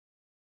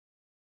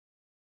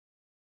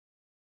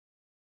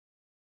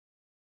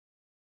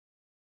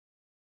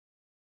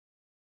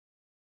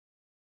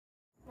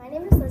My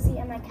name is Lizzie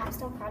and my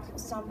capstone project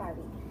is on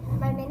Barbie.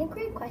 My main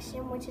inquiry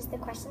question, which is the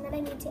question that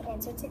I need to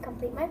answer to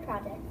complete my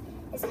project,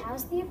 is how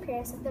has the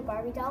appearance of the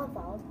Barbie doll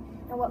evolved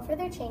and what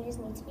further changes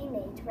need to be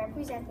made to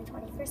represent the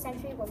 21st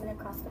century women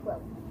across the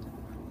globe.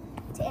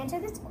 To answer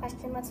this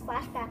question, let's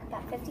flash back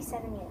about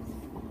 57 years.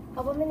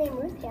 A woman named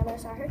Ruth Handler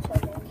saw her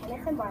children,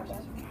 Kenneth and Barbara,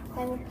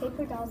 playing with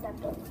paper dolls that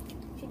broke.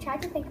 She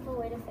tried to think of a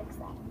way to fix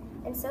that,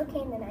 and so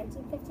came the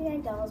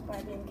 1959 dolls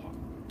Barbie and Ken.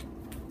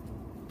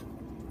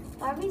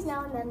 Barbies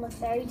now and then look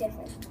very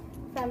different,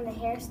 from the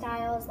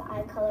hairstyles, the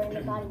eye color, and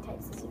the body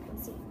types, as you can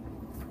see.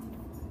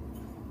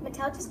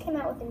 Mattel just came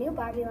out with a new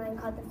Barbie line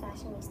called the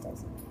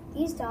Fashionistas.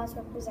 These dolls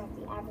represent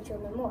the average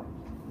woman more.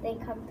 They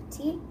come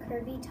petite,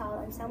 curvy, tall,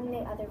 and so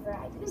many other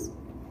varieties.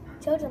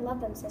 Children love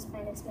them, says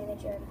finance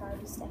manager at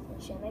Barbie, Stephanie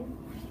Sherman.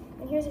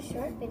 And here's a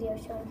short video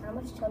showing how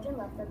much children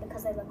love them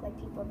because they look like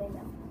people they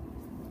know.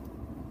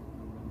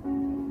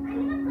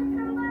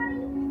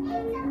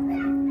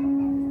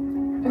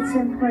 It's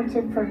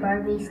important for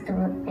Barbies to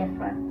look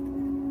different.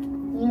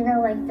 You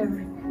know, like the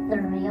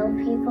real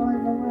people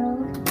in the world.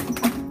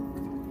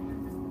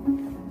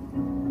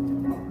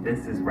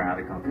 This is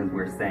radical because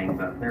we're saying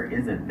that there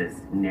isn't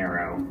this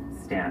narrow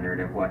standard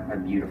of what a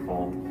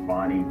beautiful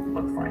body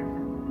looks like.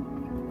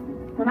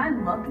 When I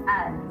look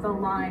at the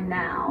line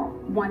now,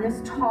 one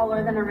is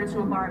taller than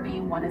original Barbie,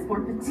 one is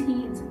more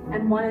petite,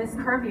 and one is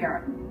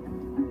curvier.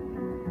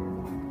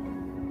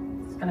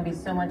 It's going to be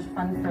so much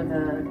fun for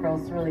the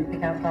girls to really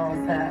pick out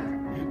dolls that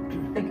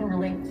they can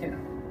relate to,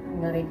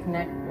 they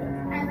connect with.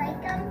 I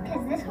like them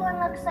because this one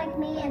looks like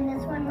me and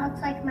this one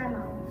looks like my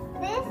mom.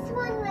 This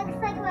one looks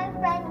like my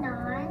friend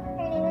Non.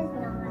 Her name is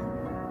Non.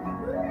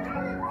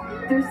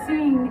 They're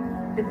seeing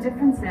the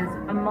differences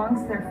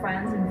amongst their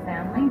friends and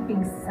family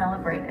being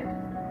celebrated.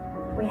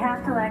 We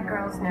have to let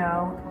girls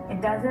know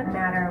it doesn't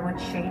matter what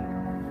shape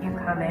you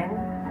come in,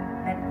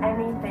 that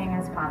anything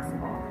is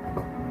possible.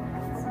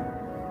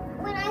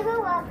 When I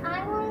grow up,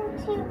 I want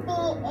to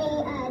be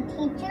a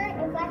teacher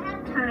if I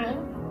have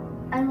time.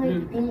 I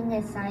like being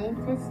a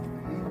scientist.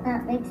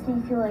 That makes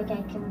me feel like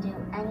I can do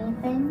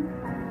anything.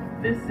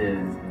 This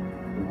is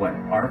what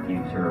our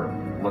future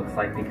looks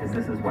like because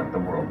this is what the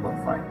world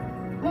looks like.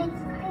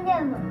 It's kind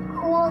of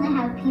cool to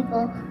have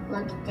people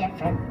look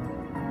different.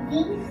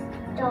 These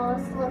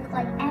dolls look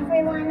like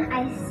everyone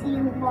I see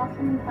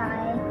walking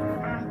by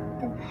at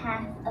the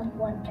path of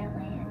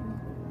Wonderland.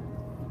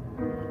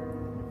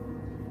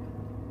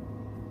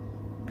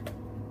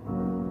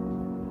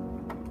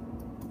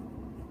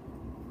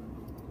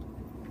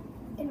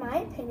 In my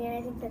opinion,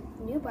 I think that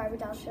the new Barbie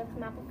dolls should have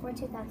come out before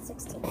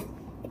 2016.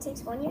 It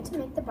takes 1 year to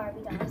make the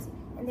Barbie dolls,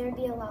 and there would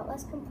be a lot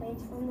less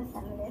complaints from the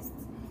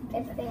feminists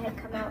if they had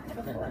come out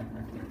before.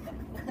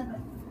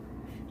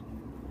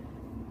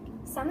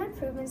 Some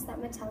improvements that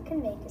Mattel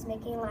can make is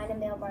making a line of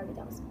male Barbie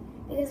dolls,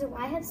 because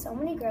why have so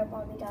many girl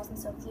Barbie dolls and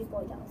so few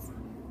boy dolls?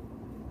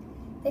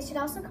 They should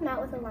also come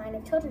out with a line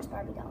of children's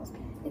Barbie dolls,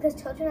 because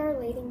children are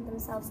relating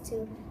themselves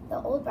to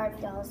the old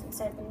Barbie dolls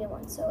instead of the new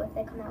ones. So if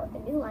they come out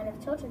with a new line of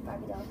children's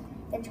Barbie dolls,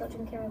 then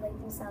children can relate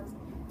themselves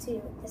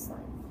to this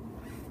line.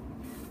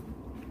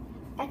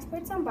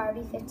 Experts on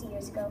Barbie 50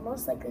 years ago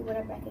most likely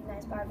wouldn't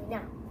recognize Barbie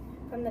now,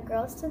 from the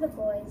girls to the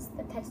boys,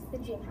 the pets to the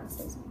dream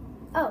houses.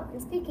 Oh,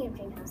 and speaking of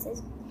dream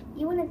houses,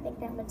 you wouldn't think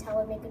that Mattel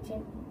would make a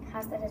dream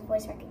house that has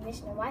voice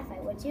recognition and Wi-Fi,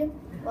 would you?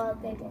 Well,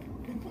 they did.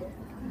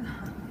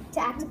 To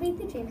activate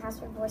the dream house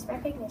for voice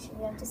recognition,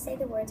 you have to say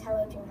the words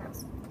 "Hello, dream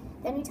house."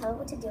 Then you tell it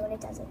what to do and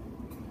it does it.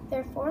 There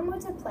are 4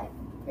 modes of play,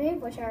 3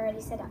 of which are already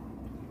set up.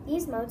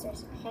 These modes are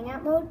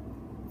Hangout mode,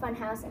 Fun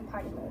House, and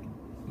Party mode.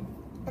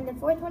 And the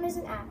 4th one is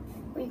an app,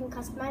 where you can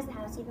customize the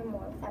house even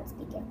more without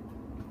speaking.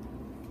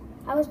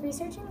 I was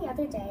researching the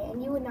other day,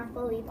 and you would not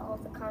believe all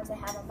of the cons I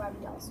have on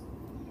Barbie dolls.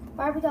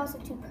 Barbie dolls are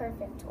too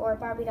perfect, or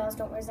Barbie dolls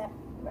don't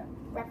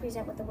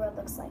represent what the world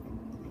looks like.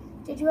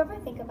 Did you ever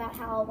think about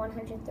how all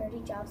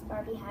 130 jobs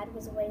Barbie had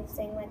was a way of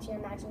saying let your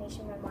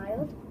imagination run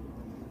wild?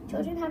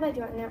 Children have a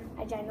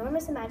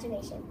ginormous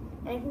imagination,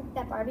 and I think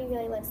that Barbie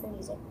really lets them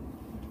use it.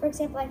 For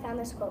example, I found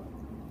this quote.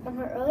 From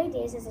her early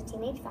days as a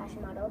teenage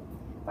fashion model,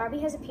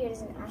 Barbie has appeared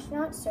as an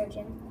astronaut,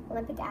 surgeon,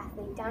 Olympic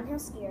athlete, downhill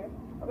skier,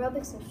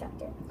 aerobics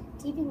instructor,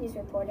 TV news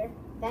reporter,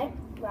 vet,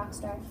 rock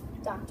star,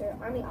 doctor,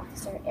 army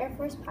officer, Air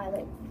Force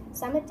pilot,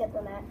 summit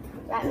diplomat,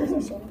 rap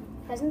musician,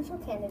 presidential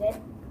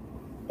candidate,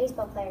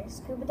 baseball player,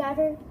 scuba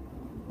diver,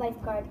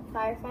 lifeguard,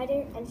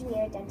 firefighter,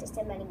 engineer, dentist,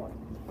 and many more.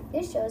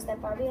 This shows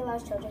that Barbie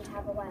allows children to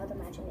have a wild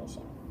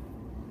imagination.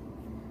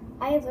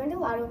 I have learned a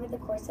lot over the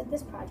course of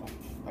this project,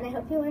 and I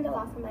hope you learned a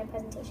lot from my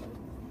presentation.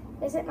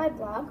 Visit my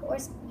blog, or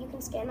you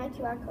can scan my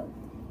QR code.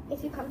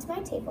 If you come to my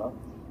table,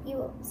 you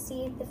will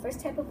see the first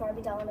type of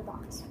Barbie doll in a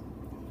box.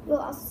 You will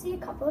also see a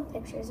couple of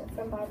pictures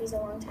from Barbies a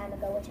long time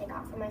ago, which I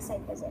got from my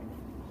site visit.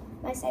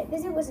 My site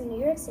visit was in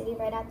New York City,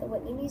 right at the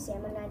Whitney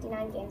Museum on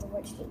 99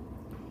 Gansevoort Street.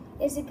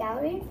 It is a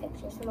gallery of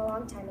pictures from a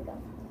long time ago.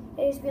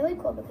 It is really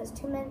cool because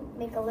 2 men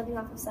make a living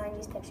off of selling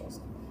these pictures.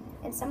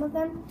 And some of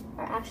them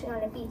are actually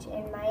on a beach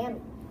in Miami,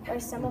 or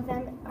some of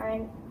them are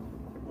in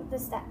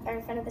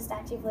front of the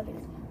Statue of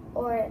Liberty,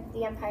 or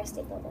the Empire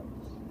State Building.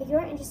 If you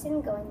are interested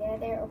in going there,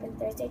 they are open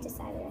Thursday to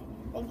Saturday.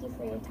 Thank you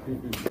for your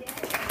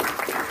time.